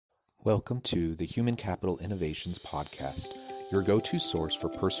Welcome to the Human Capital Innovations Podcast, your go-to source for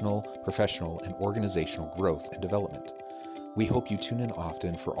personal, professional, and organizational growth and development. We hope you tune in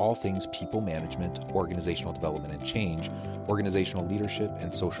often for all things people management, organizational development and change, organizational leadership,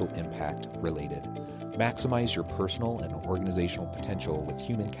 and social impact related. Maximize your personal and organizational potential with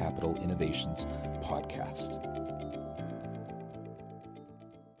Human Capital Innovations Podcast.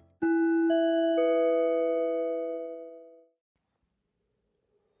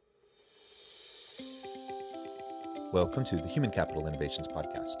 Welcome to the Human Capital Innovations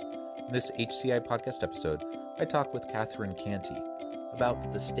Podcast. In this HCI podcast episode, I talk with Cantey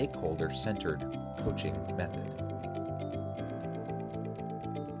about the stakeholder-centered coaching method.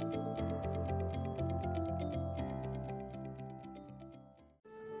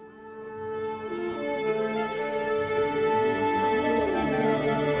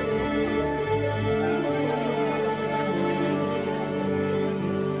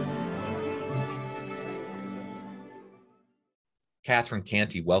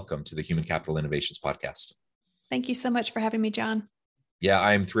 Cantey, welcome to the Human Capital Innovations Podcast. Thank you so much for having me, John. Yeah,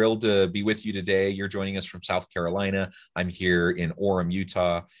 I'm thrilled to be with you today. You're joining us from South Carolina. I'm here in Orem,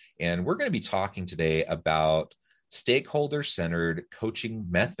 Utah, and we're going to be talking today about stakeholder-centered coaching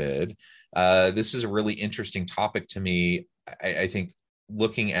method. This is a really interesting topic to me. I think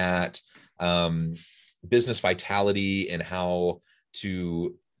looking at business vitality and how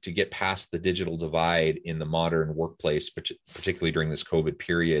to get past the digital divide in the modern workplace, particularly during this COVID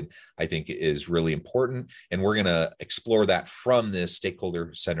period, I think is really important. And we're going to explore that from this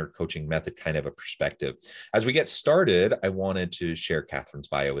stakeholder-centered coaching method kind of a perspective. As we get started, I wanted to share Catherine's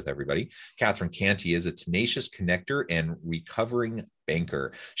bio with everybody. Catherine Cantey is a tenacious connector and recovering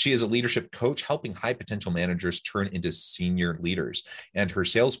banker. She is a leadership coach helping high potential managers turn into senior leaders. And her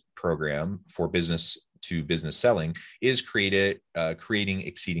sales program for business to business selling is creating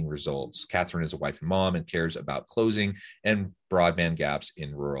exceeding results. Catherine is a wife and mom and cares about closing and broadband gaps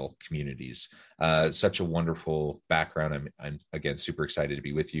in rural communities. Such a wonderful background. I'm again super excited to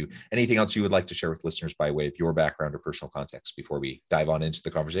be with you. Anything else you would like to share with listeners by way of your background or personal context before we dive on into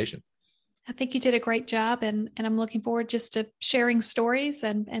the conversation? I think you did a great job, and I'm looking forward just to sharing stories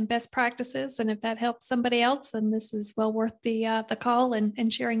and best practices. And if that helps somebody else, then this is well worth the call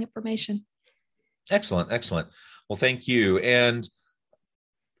and sharing information. Excellent. Well, thank you. And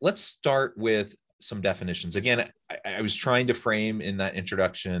let's start with some definitions. Again, I was trying to frame in that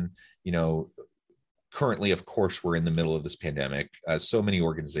introduction, currently, of course, we're in the middle of this pandemic. So many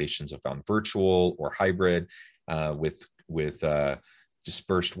organizations have gone virtual or hybrid with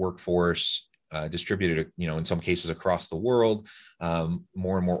dispersed workforce, distributed, in some cases across the world.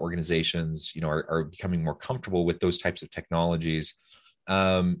 More and more organizations, are becoming more comfortable with those types of technologies.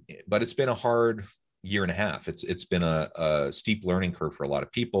 But it's been a hard year and a half. It's been a steep learning curve for a lot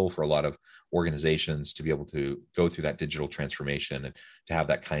of people, for a lot of organizations to be able to go through that digital transformation and to have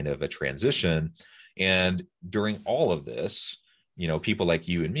that kind of a transition. And during all of this, people like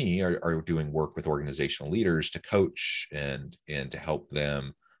you and me are doing work with organizational leaders to coach and to help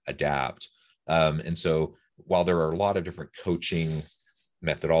them adapt. And so while there are a lot of different coaching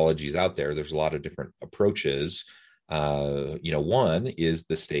methodologies out there, there's a lot of different approaches. One is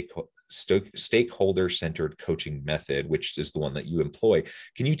the stakeholder-centered coaching method, which is the one that you employ.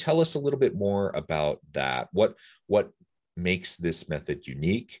 Can you tell us a little bit more about that? What makes this method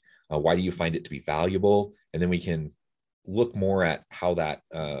unique? Why do you find it to be valuable? And then we can look more at how that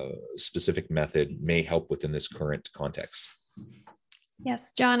specific method may help within this current context.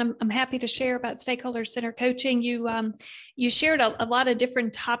 Yes, John, I'm happy to share about stakeholder-centered coaching. You shared a lot of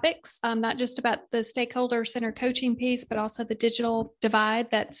different topics, not just about the stakeholder-centered coaching piece, but also the digital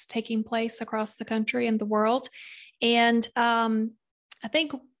divide that's taking place across the country and the world. And I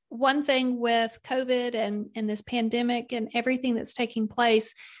think one thing with COVID and this pandemic and everything that's taking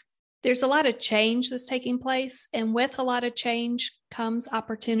place, there's a lot of change that's taking place. And with a lot of change comes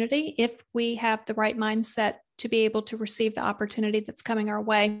opportunity if we have the right mindset to be able to receive the opportunity that's coming our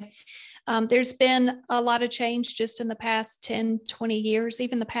way. There's been a lot of change just in the past 10, 20 years,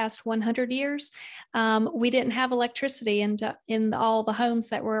 even the past 100 years. We didn't have electricity in all the homes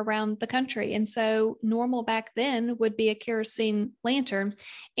that were around the country. And so normal back then would be a kerosene lantern.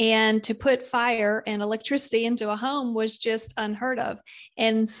 And to put fire and electricity into a home was just unheard of.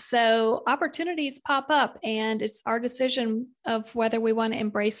 And so opportunities pop up, and it's our decision of whether we want to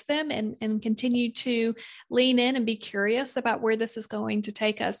embrace them and continue to lean in and be curious about where this is going to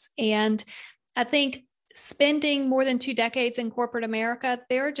take us. And I think spending more than 2 decades in corporate America,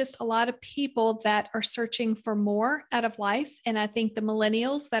 there are just a lot of people that are searching for more out of life. And I think the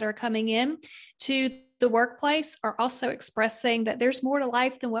millennials that are coming in to the workplace are also expressing that there's more to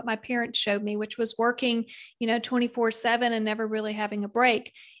life than what my parents showed me, which was working, 24/7 and never really having a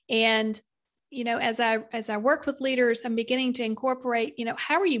break. And as I work with leaders, I'm beginning to incorporate,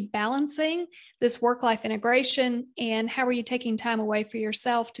 how are you balancing this work-life integration, and how are you taking time away for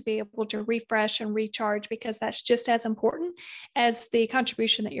yourself to be able to refresh and recharge, because that's just as important as the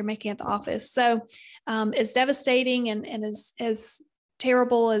contribution that you're making at the office. So as devastating and as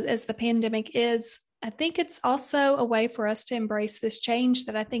terrible as the pandemic is, I think it's also a way for us to embrace this change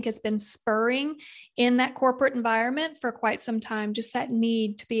that I think has been spurring in that corporate environment for quite some time, just that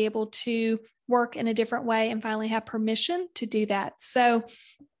need to be able to work in a different way and finally have permission to do that. So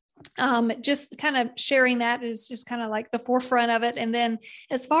just kind of sharing that is just kind of like the forefront of it. And then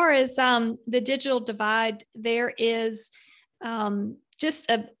as far as the digital divide, there is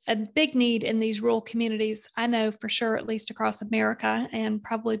just a big need in these rural communities. I know for sure, at least across America, and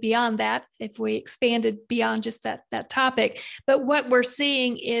probably beyond that, if we expanded beyond just that topic. But what we're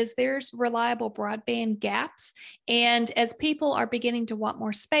seeing is there's reliable broadband gaps. And as people are beginning to want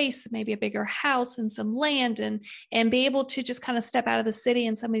more space, maybe a bigger house and some land, and be able to just kind of step out of the city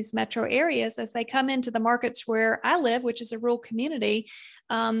in some of these metro areas, as they come into the markets where I live, which is a rural community,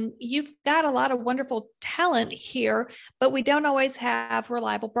 you've got a lot of wonderful talent here, but we don't always have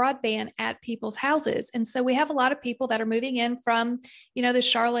reliable broadband at people's houses. And so we have a lot of people that are moving in from, the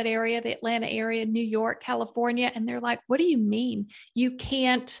Charlotte area, the Atlanta area, New York, California, and they're like, what do you mean you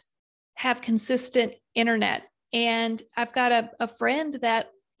can't have consistent internet? And I've got a friend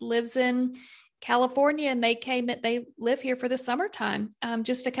that lives in California, and they live here for the summertime,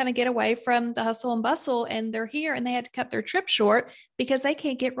 just to kind of get away from the hustle and bustle. And they're here, and they had to cut their trip short because they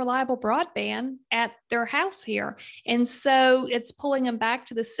can't get reliable broadband at their house here. And so it's pulling them back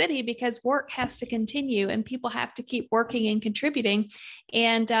to the city because work has to continue and people have to keep working and contributing.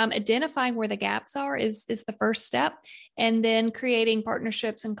 And identifying where the gaps are is the first step. And then creating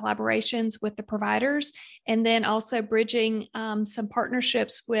partnerships and collaborations with the providers, and then also bridging some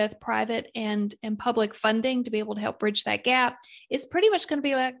partnerships with private and public funding to be able to help bridge that gap. It's pretty much going to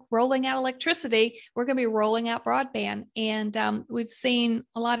be like rolling out electricity. We're going to be rolling out broadband. And we've seen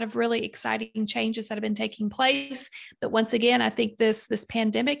a lot of really exciting changes that have been taking place. But once again, I think this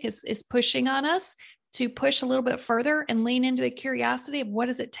pandemic is pushing on us to push a little bit further and lean into the curiosity of what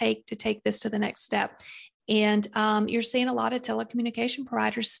does it take to take this to the next step. And you're seeing a lot of telecommunication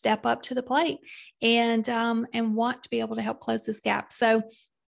providers step up to the plate and want to be able to help close this gap. So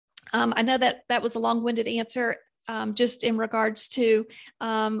I know that was a long-winded answer just in regards to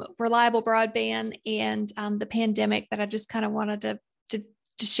reliable broadband and the pandemic, but I just kind of wanted to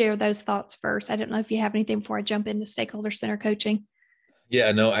share those thoughts first. I don't know if you have anything before I jump into stakeholder center coaching.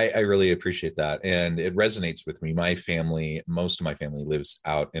 Yeah, no, I really appreciate that. And it resonates with me. Most of my family lives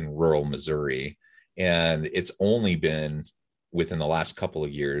out in rural Missouri. And it's only been within the last couple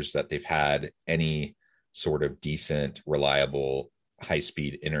of years that they've had any sort of decent, reliable,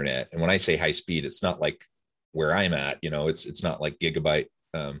 high-speed internet. And when I say high speed, it's not like where I'm at, it's not like gigabyte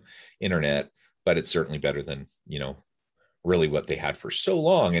internet, but it's certainly better than, really what they had for so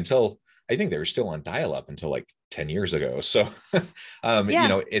long, until I think they were still on dial-up until like 10 years ago. So,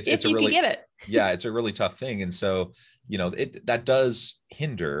 it's a really, get it. Yeah, it's a really tough thing. And so, that does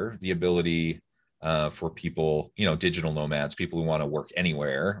hinder the ability for people, digital nomads, people who want to work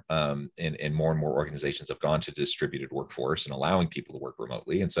anywhere. And more and more organizations have gone to distributed workforce and allowing people to work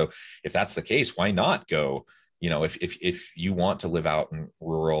remotely. And so if that's the case, why not go, if you want to live out in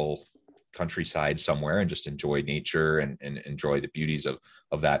rural countryside somewhere and just enjoy nature and enjoy the beauties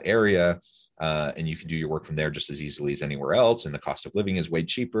of that area, and you can do your work from there just as easily as anywhere else, and the cost of living is way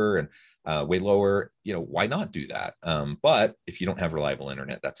cheaper and way lower, why not do that? But if you don't have reliable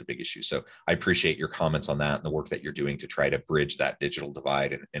internet, that's a big issue. So I appreciate your comments on that and the work that you're doing to try to bridge that digital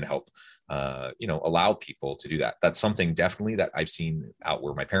divide and help, allow people to do that. That's something definitely that I've seen out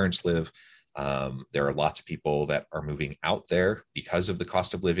where my parents live. There are lots of people that are moving out there because of the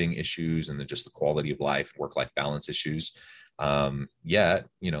cost of living issues and just the quality of life, work-life balance issues. The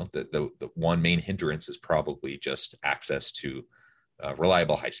one main hindrance is probably just access to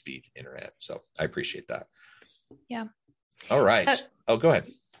reliable high-speed internet. So I appreciate that. Yeah. All right. So, go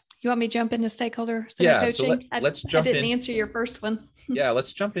ahead. You want me to jump into stakeholder center coaching? So let's jump in. I didn't answer your first one. Yeah,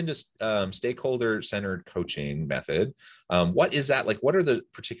 let's jump into stakeholder centered coaching method. What is that? Like, what are the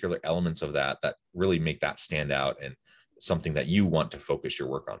particular elements of that really make that stand out and something that you want to focus your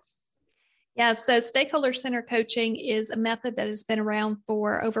work on? Yeah, so stakeholder center coaching is a method that has been around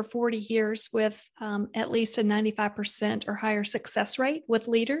for over 40 years with at least a 95% or higher success rate with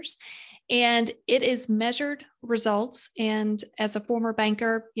leaders. And it is measured results. And as a former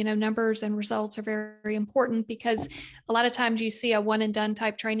banker, numbers and results are very, very important, because a lot of times you see a one and done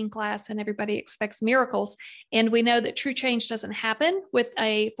type training class and everybody expects miracles. And we know that true change doesn't happen with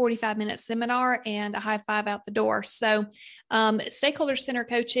a 45-minute seminar and a high five out the door. So stakeholder center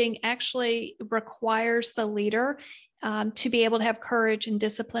coaching actually requires the leader to be able to have courage and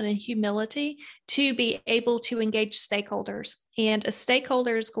discipline and humility to be able to engage stakeholders. And a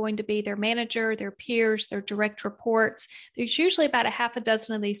stakeholder is going to be their manager, their peers, their direct reports. There's usually about a half a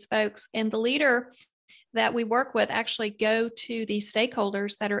dozen of these folks. And the leader that we work with actually go to these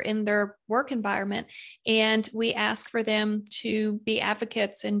stakeholders that are in their work environment, and we ask for them to be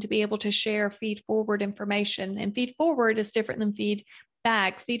advocates and to be able to share feed forward information. And feed forward is different than feed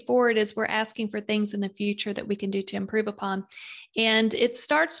back. Feed forward is we're asking for things in the future that we can do to improve upon. And it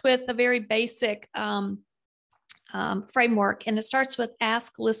starts with a very basic framework, and it starts with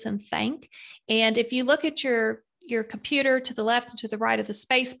ask, listen, thank. And if you look at your computer to the left and to the right of the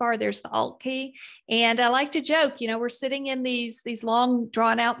space bar, there's the Alt key. And I like to joke, we're sitting in these long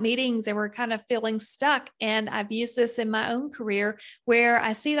drawn out meetings and we're kind of feeling stuck. And I've used this in my own career where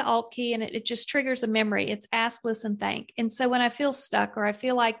I see the Alt key and it just triggers a memory. It's ask, listen, thank. And so when I feel stuck or I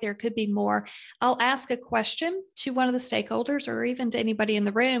feel like there could be more, I'll ask a question to one of the stakeholders or even to anybody in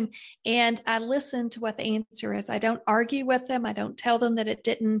the room. And I listen to what the answer is. I don't argue with them. I don't tell them that it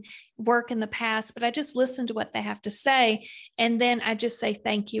didn't work in the past, but I just listen to what they have to say. And then I just say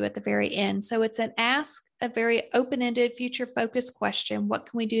thank you at the very end. So it's an ask, a very open-ended, future-focused question. What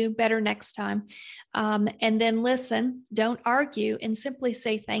can we do better next time? And then listen, don't argue, and simply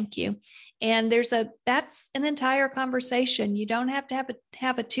say thank you. And that's an entire conversation. You don't have to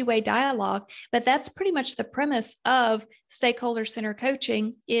have a two-way dialogue, but that's pretty much the premise of stakeholder center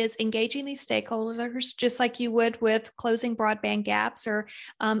coaching, is engaging these stakeholders just like you would with closing broadband gaps or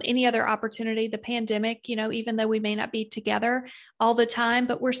any other opportunity. The pandemic, even though we may not be together all the time,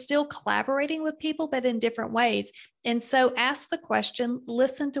 but we're still collaborating with people, but in different ways. And so ask the question,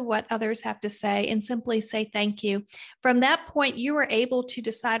 listen to what others have to say, and simply say thank you. From that point, you are able to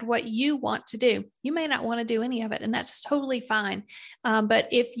decide what you want to do. You may not want to do any of it, and that's totally fine. But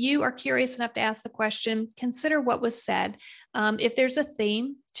if you are curious enough to ask the question, consider what was said. If there's a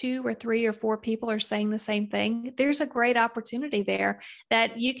theme, 2 or 3 or 4 people are saying the same thing, there's a great opportunity there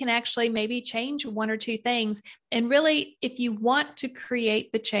that you can actually maybe change 1 or 2 things. And really, if you want to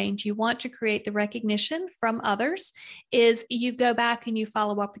create the change, you want to create the recognition from others, is you go back and you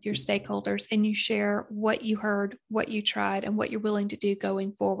follow up with your stakeholders and you share what you heard, what you tried, and what you're willing to do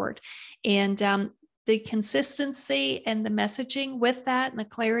going forward. And the consistency and the messaging with that and the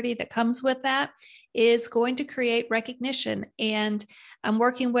clarity that comes with that is going to create recognition. And I'm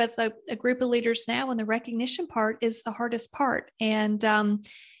working with a group of leaders now, and the recognition part is the hardest part. And,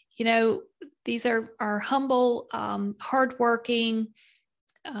 these are humble, hardworking,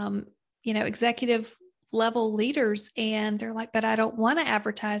 executive level leaders. And they're like, but I don't want to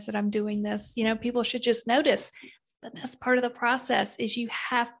advertise that I'm doing this. People should just notice. But that's part of the process, is you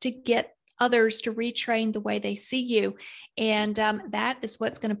have to get others to retrain the way they see you. And that is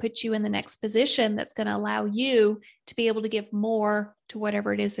what's going to put you in the next position that's going to allow you to be able to give more to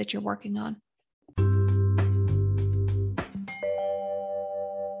whatever it is that you're working on.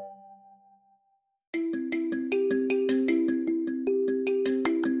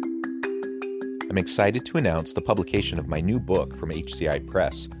 I'm excited to announce the publication of my new book from HCI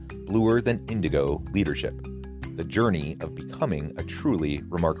Press, Bluer Than Indigo Leadership: The Journey of Becoming a Truly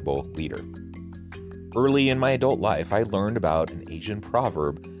Remarkable Leader. Early in my adult life, I learned about an Asian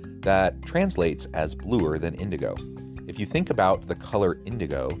proverb that translates as bluer than indigo. If you think about the color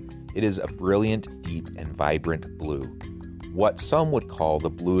indigo, it is a brilliant, deep, and vibrant blue, what some would call the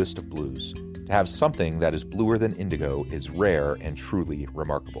bluest of blues. To have something that is bluer than indigo is rare and truly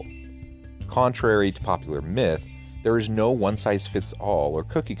remarkable. Contrary to popular myth, there is no one-size-fits-all or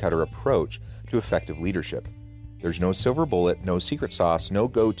cookie-cutter approach to effective leadership. There's no silver bullet, no secret sauce, no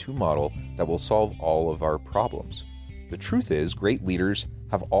go-to model that will solve all of our problems. The truth is, great leaders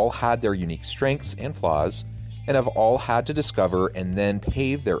have all had their unique strengths and flaws, and have all had to discover and then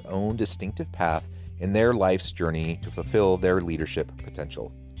pave their own distinctive path in their life's journey to fulfill their leadership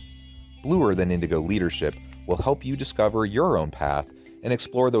potential. Bluer Than Indigo Leadership will help you discover your own path and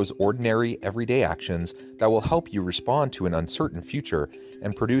explore those ordinary, everyday actions that will help you respond to an uncertain future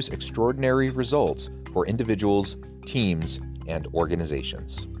and produce extraordinary results for individuals, teams, and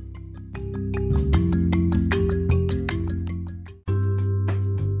organizations.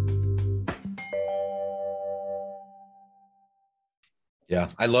 Yeah,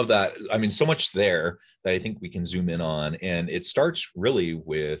 I love that. I mean, so much there that I think we can zoom in on. And it starts really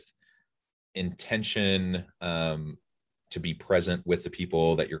with intention to be present with the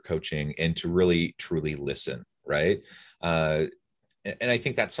people that you're coaching and to really truly listen, right? And I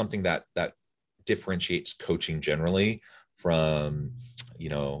think that's something that differentiates coaching generally from,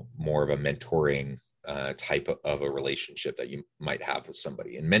 more of a mentoring type of a relationship that you might have with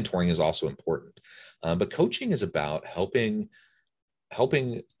somebody. And mentoring is also important, but coaching is about helping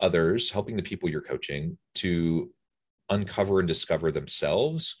others, helping the people you're coaching to uncover and discover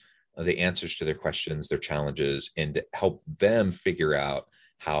themselves, the answers to their questions, their challenges, and help them figure out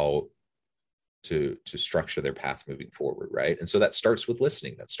how to structure their path moving forward, right? And so that starts with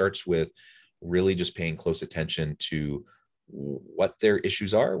listening. That starts with really just paying close attention to what their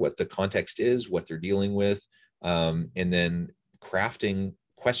issues are, what the context is, what they're dealing with, and then crafting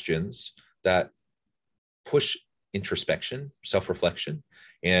questions that push introspection, self-reflection,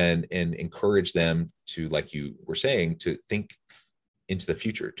 and encourage them to, like you were saying, to think into the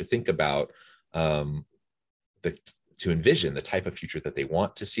future, to think about to envision the type of future that they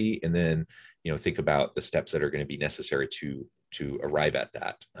want to see, and then think about the steps that are going to be necessary to arrive at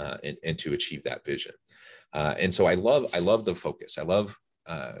that and to achieve that vision. And so I love the focus. I love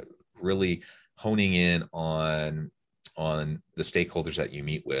really honing in on the stakeholders that you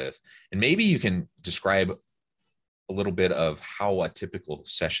meet with, and maybe you can describe a little bit of how a typical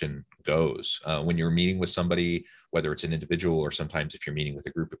session goes when you're meeting with somebody, whether it's an individual or sometimes if you're meeting with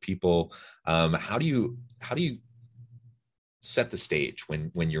a group of people. How do you set the stage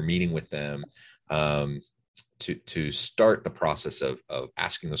when you're meeting with them to start the process of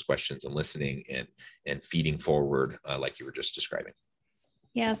asking those questions and listening and feeding forward like you were just describing?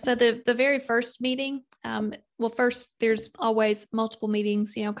 Yeah. So the very first meeting, first there's always multiple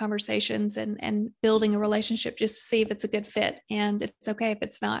meetings, conversations and building a relationship just to see if it's a good fit, and it's okay if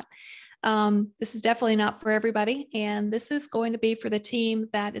it's not. This is definitely not for everybody. And this is going to be for the team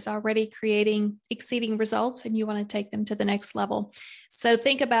that is already creating exceeding results and you want to take them to the next level. So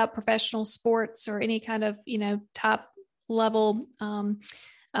think about professional sports or any kind of, top level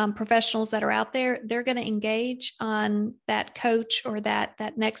professionals that are out there. They're going to engage on that coach or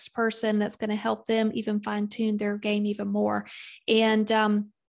that next person that's going to help them even fine tune their game even more. And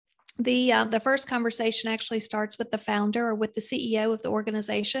the first conversation actually starts with the founder or with the CEO of the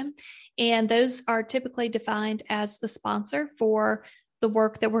organization. And those are typically defined as the sponsor for the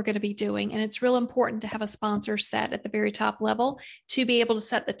work that we're going to be doing. And it's real important to have a sponsor set at the very top level to be able to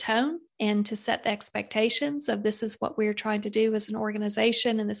set the tone and to set the expectations of this is what we're trying to do as an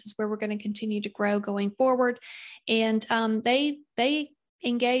organization. And this is where we're going to continue to grow going forward. And they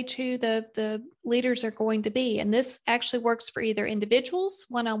engage who the leaders are going to be. And this actually works for either individuals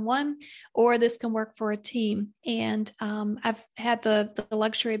one-on-one, or this can work for a team. And I've had the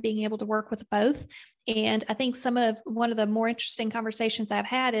luxury of being able to work with both. And I think one of the more interesting conversations I've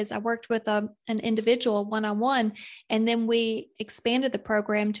had is I worked with an individual one-on-one, and then we expanded the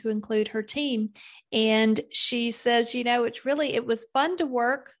program to include her team. And she says, it was fun to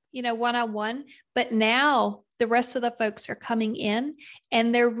work, one-on-one, but now the rest of the folks are coming in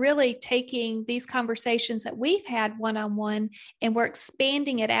and they're really taking these conversations that we've had one-on-one and we're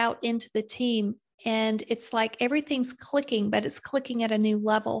expanding it out into the team. And it's like everything's clicking, but it's clicking at a new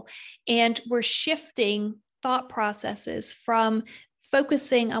level. And we're shifting thought processes from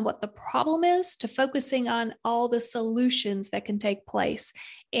focusing on what the problem is to focusing on all the solutions that can take place.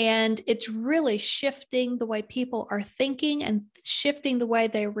 And it's really shifting the way people are thinking and shifting the way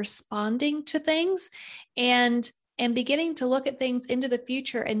they're responding to things and beginning to look at things into the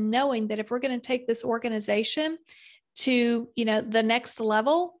future and knowing that if we're going to take this organization to, the next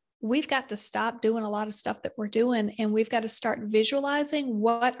level, we've got to stop doing a lot of stuff that we're doing, and we've got to start visualizing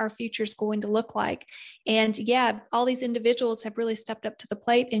what our future is going to look like. And yeah, all these individuals have really stepped up to the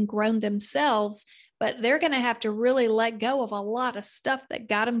plate and grown themselves, but they're going to have to really let go of a lot of stuff that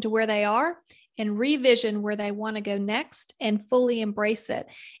got them to where they are and revision where they want to go next and fully embrace it.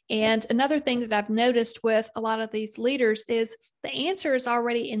 And another thing that I've noticed with a lot of these leaders is the answer is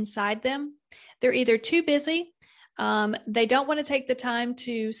already inside them. They're either too busy, they don't want to take the time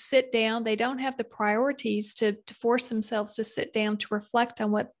to sit down. They don't have the priorities to force themselves to sit down to reflect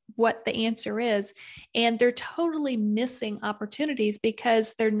on what the answer is. And they're totally missing opportunities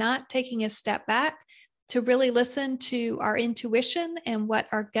because they're not taking a step back to really listen to our intuition and what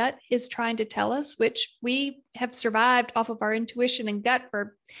our gut is trying to tell us, which we have survived off of our intuition and gut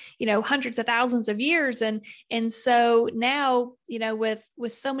for, hundreds of thousands of years. And so now, with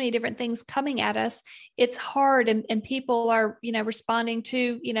so many different things coming at us, it's hard. And people are, responding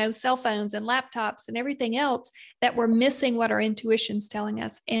to, cell phones and laptops and everything else that we're missing what our intuition's telling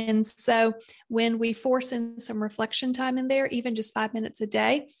us. And so when we force in some reflection time in there, even just 5 minutes a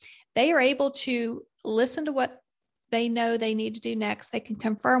day, they are able to listen to what they know they need to do next. They can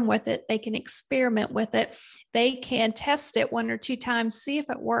confirm with it. They can experiment with it. They can test it 1 or 2 times, see if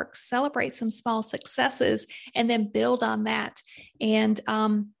it works, celebrate some small successes, and then build on that. And,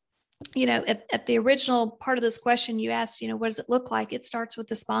 at the original part of this question, you asked, what does it look like? It starts with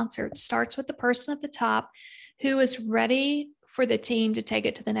the sponsor. It starts with the person at the top who is ready for the team to take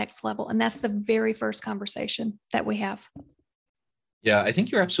it to the next level. And that's the very first conversation that we have. Yeah, I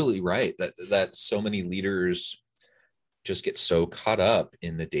think you're absolutely right that so many leaders just get so caught up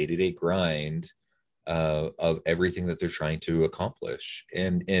in the day-to-day grind of everything that they're trying to accomplish.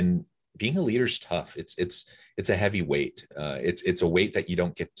 And being a leader is tough. It's a heavy weight. It's a weight that you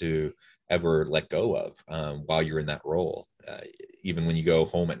don't get to ever let go of while you're in that role. Even when you go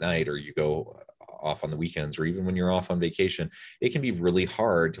home at night, or you go off on the weekends, or even when you're off on vacation, it can be really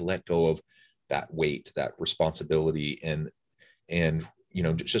hard to let go of that weight, that responsibility, and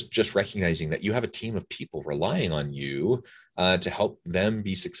just recognizing that you have a team of people relying on you to help them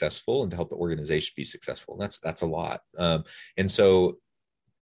be successful and to help the organization be successful. And that's a lot. And so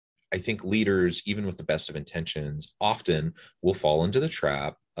I think leaders, even with the best of intentions, often will fall into the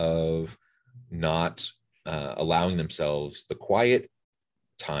trap of not allowing themselves the quiet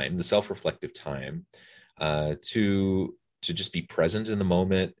time, the self-reflective time, to just be present in the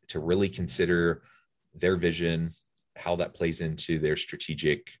moment, to really consider their vision, how that plays into their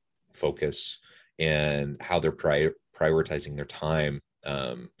strategic focus, and how they're prioritizing their time.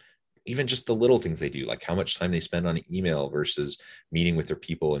 Even just the little things they do, like how much time they spend on email versus meeting with their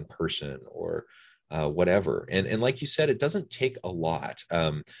people in person, or whatever. And like you said, it doesn't take a lot.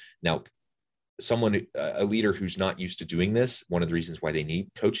 Now, a leader who's not used to doing this, one of the reasons why they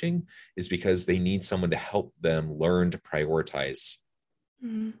need coaching is because they need someone to help them learn to prioritize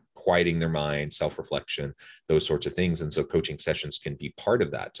quieting their mind, self-reflection, those sorts of things. And so coaching sessions can be part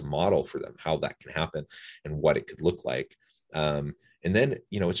of that, to model for them how that can happen and what it could look like. And then,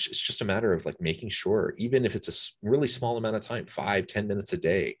 it's just a matter of like making sure, even if it's a really small amount of time, 5-10 minutes a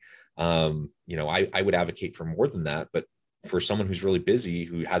day, I would advocate for more than that, but for someone who's really busy,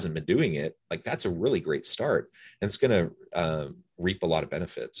 who hasn't been doing it, like that's a really great start, and it's going to reap a lot of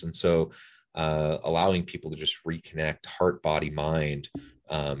benefits. And so allowing people to just reconnect heart, body, mind,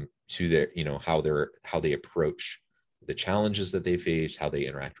 to their, how they approach the challenges that they face, how they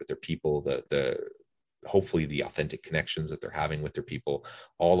interact with their people, the hopefully the authentic connections that they're having with their people.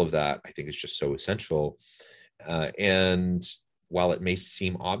 All of that, I think, is just so essential. And while it may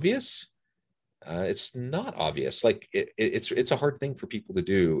seem obvious, it's not obvious. Like it's a hard thing for people to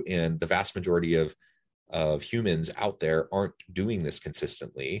do, and the vast majority of humans out there aren't doing this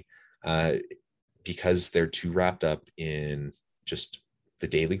consistently because they're too wrapped up in just the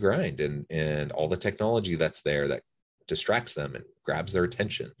daily grind and all the technology that's there that distracts them and grabs their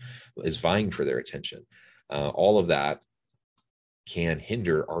attention, is vying for their attention. All of that can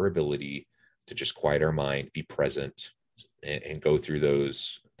hinder our ability to just quiet our mind, be present, and go through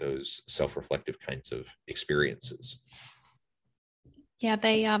those self-reflective kinds of experiences. Yeah,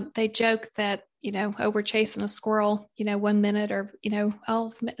 they joke that, we're chasing a squirrel, 1 minute, or,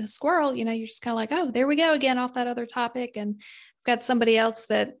 a squirrel, you're just kind of like, oh, there we go again, off that other topic. And I've got somebody else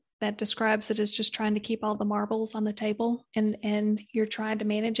that describes it as just trying to keep all the marbles on the table, and you're trying to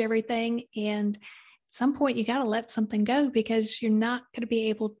manage everything. And at some point you got to let something go, because you're not going to be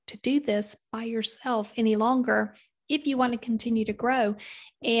able to do this by yourself any longer if you want to continue to grow.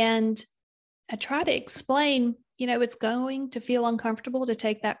 And I try to explain, it's going to feel uncomfortable to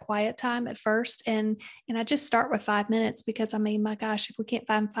take that quiet time at first. And I just start with 5 minutes, because my gosh, if we can't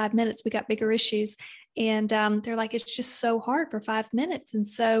find 5 minutes, we got bigger issues. And they're like, it's just so hard for 5 minutes. And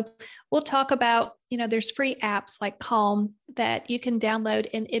so we'll talk about, there's free apps like Calm that you can download.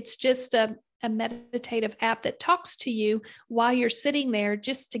 And it's just a meditative app that talks to you while you're sitting there,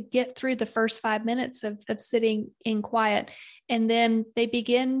 just to get through the first 5 minutes of sitting in quiet. And then they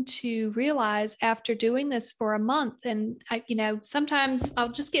begin to realize, after doing this for a month, and sometimes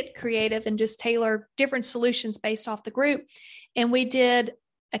I'll just get creative and just tailor different solutions based off the group. And we did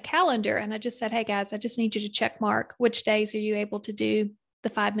a calendar, and I just said, hey guys, I just need you to check mark which days are you able to do the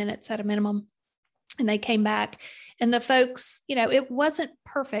 5 minutes at a minimum. And they came back, and the folks, it wasn't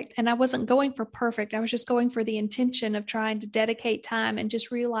perfect, and I wasn't going for perfect. I was just going for the intention of trying to dedicate time and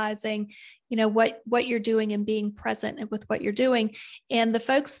just realizing, what you're doing and being present with what you're doing. And the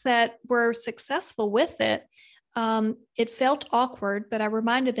folks that were successful with it, it felt awkward, but I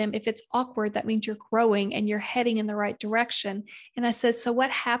reminded them, if it's awkward, that means you're growing and you're heading in the right direction. And I said, so what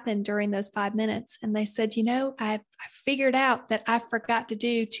happened during those 5 minutes? And they said, I figured out that I forgot to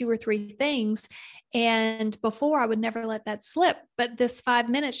do 2 or 3 things. And before, I would never let that slip. But this 5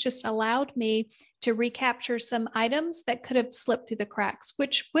 minutes just allowed me to recapture some items that could have slipped through the cracks,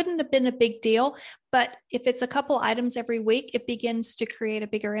 which wouldn't have been a big deal. But if it's a couple items every week, it begins to create a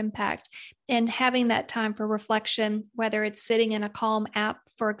bigger impact. And having that time for reflection, whether it's sitting in a Calm app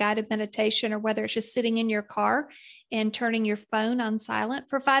for a guided meditation, or whether it's just sitting in your car and turning your phone on silent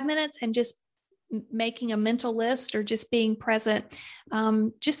for 5 minutes and just making a mental list or just being present,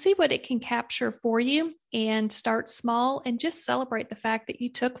 just see what it can capture for you, and start small and just celebrate the fact that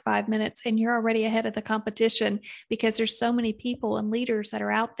you took 5 minutes and you're already ahead of the competition, because there's so many people and leaders that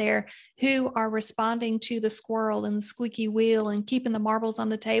are out there who are responding to the squirrel and the squeaky wheel and keeping the marbles on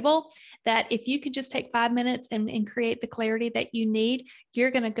the table, that if you could just take 5 minutes and create the clarity that you need,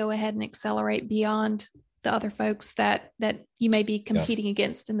 you're going to go ahead and accelerate beyond the other folks that you may be competing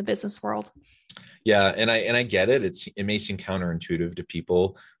against in the business world. Yeah. And I get it. It may seem counterintuitive to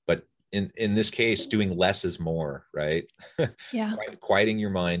people, but in this case, doing less is more, right? Yeah. Quieting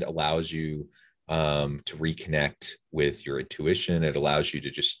your mind allows you to reconnect with your intuition. It allows you to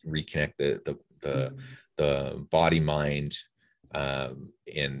just reconnect the body, mind,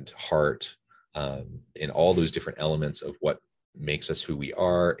 and heart, in all those different elements of what makes us who we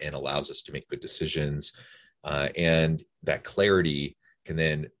are and allows us to make good decisions. And that clarity can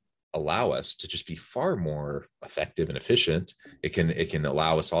then allow us to just be far more effective and efficient. It can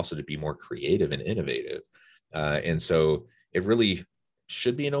allow us also to be more creative and innovative. And so it really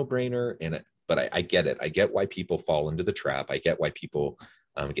should be a no-brainer. But I get it. I get why people fall into the trap. I get why people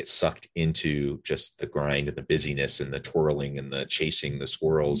get sucked into just the grind and the busyness and the twirling and the chasing the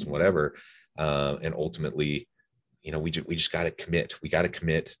squirrels and whatever. And ultimately, we just got to commit. We got to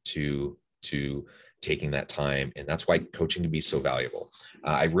commit to taking that time. And that's why coaching can be so valuable.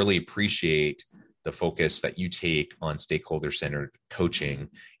 I really appreciate the focus that you take on stakeholder-centered coaching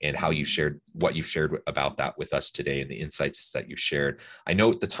and how you've shared about that with us today and the insights that you've shared. I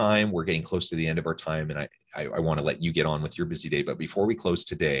know at the time we're getting close to the end of our time, and I want to let you get on with your busy day. But before we close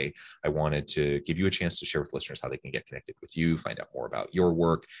today, I wanted to give you a chance to share with listeners how they can get connected with you, find out more about your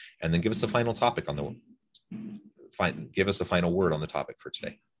work, and then give us the final topic give us the final word on the topic for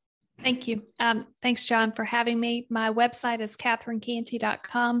today. Thank you. Thanks, John, for having me. My website is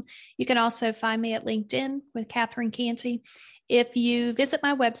catherinecantey.com. You can also find me at LinkedIn with Catherine Cantey. If you visit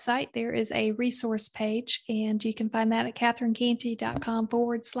my website, there is a resource page, and you can find that at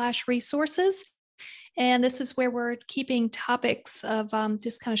catherinecantey.com/resources. And this is where we're keeping topics of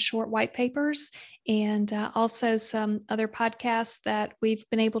just kind of short white papers, and also some other podcasts that we've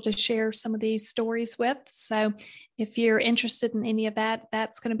been able to share some of these stories with. So if you're interested in any of that,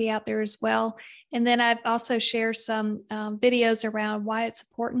 that's going to be out there as well. And then I've also shared some videos around why it's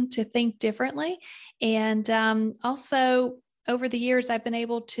important to think differently. And also over the years, I've been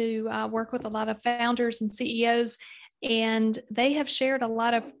able to work with a lot of founders and CEOs, and they have shared a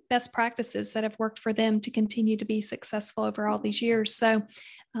lot of best practices that have worked for them to continue to be successful over all these years. So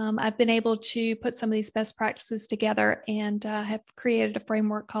I've been able to put some of these best practices together and have created a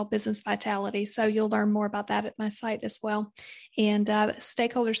framework called Business Vitality. So you'll learn more about that at my site as well. And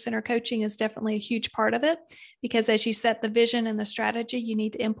stakeholder center coaching is definitely a huge part of it, because as you set the vision and the strategy, you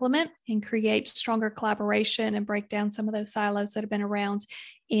need to implement and create stronger collaboration and break down some of those silos that have been around.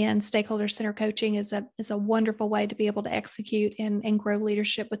 And stakeholder center coaching is a wonderful way to be able to execute and grow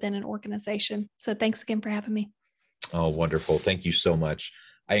leadership within an organization. So thanks again for having me. Oh, wonderful. Thank you so much.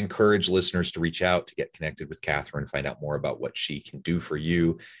 I encourage listeners to reach out to get connected with Catherine, find out more about what she can do for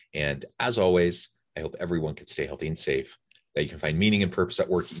you. And as always, I hope everyone can stay healthy and safe, that you can find meaning and purpose at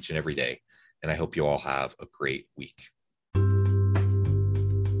work each and every day. And I hope you all have a great week.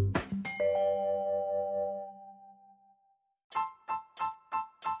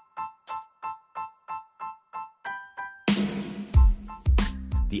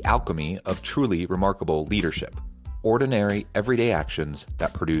 The alchemy of truly remarkable leadership. Ordinary, everyday actions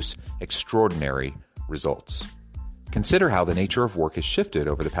that produce extraordinary results. Consider how the nature of work has shifted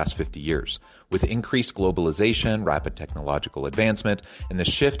over the past 50 years. With increased globalization, rapid technological advancement, and the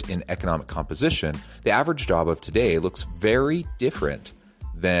shift in economic composition, the average job of today looks very different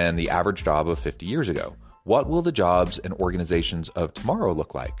than the average job of 50 years ago. What will the jobs and organizations of tomorrow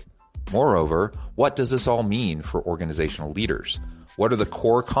look like? Moreover, what does this all mean for organizational leaders? What are the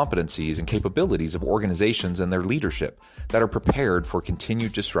core competencies and capabilities of organizations and their leadership that are prepared for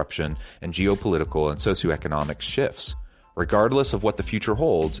continued disruption and geopolitical and socioeconomic shifts? Regardless of what the future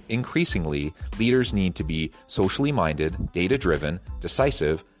holds, increasingly, leaders need to be socially minded, data-driven,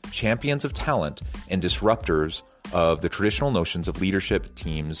 decisive, champions of talent, and disruptors of the traditional notions of leadership,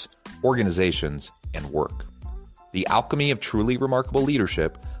 teams, organizations, and work. The alchemy of truly remarkable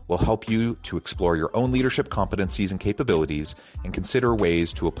leadership will help you to explore your own leadership competencies and capabilities and consider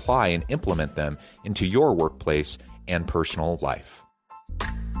ways to apply and implement them into your workplace and personal life.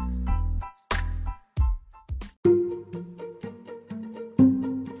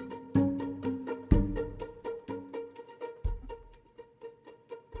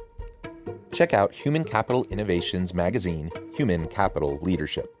 Check out Human Capital Innovations magazine, Human Capital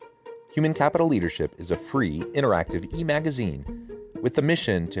Leadership. Human Capital Leadership is a free, interactive e-magazine with the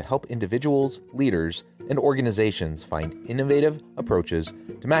mission to help individuals, leaders, and organizations find innovative approaches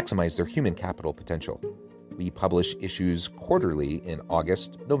to maximize their human capital potential. We publish issues quarterly in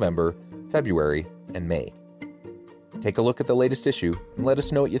August, November, February, and May. Take a look at the latest issue and let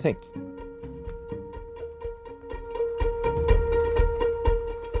us know what you think.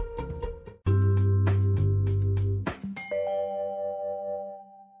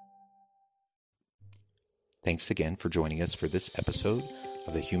 Thanks again for joining us for this episode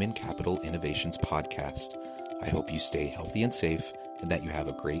of the Human Capital Innovations Podcast. I hope you stay healthy and safe and that you have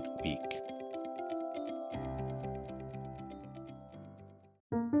a great week.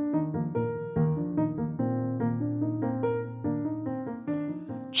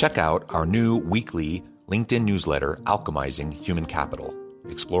 Check out our new weekly LinkedIn newsletter, Alchemizing Human Capital,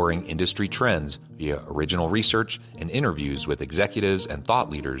 exploring industry trends via original research and interviews with executives and thought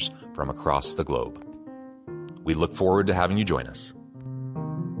leaders from across the globe. We look forward to having you join us.